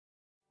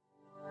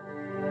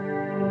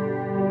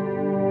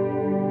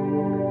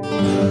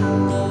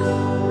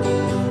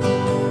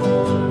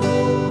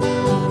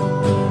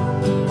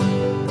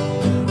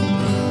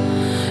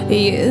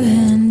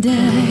and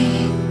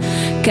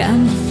I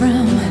come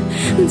from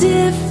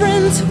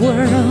different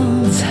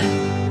worlds,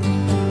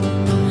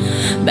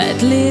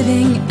 but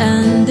living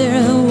under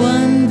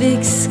one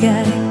big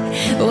sky.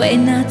 We're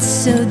not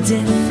so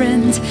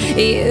different,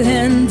 you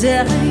and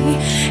I.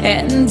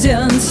 And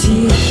don't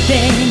you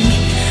think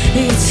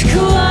it's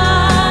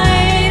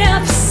quite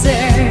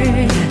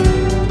absurd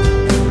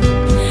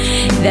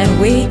that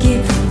we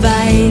keep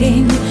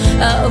fighting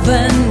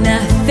over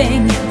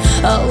nothing,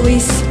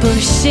 always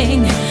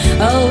pushing,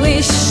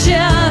 always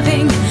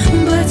shoving?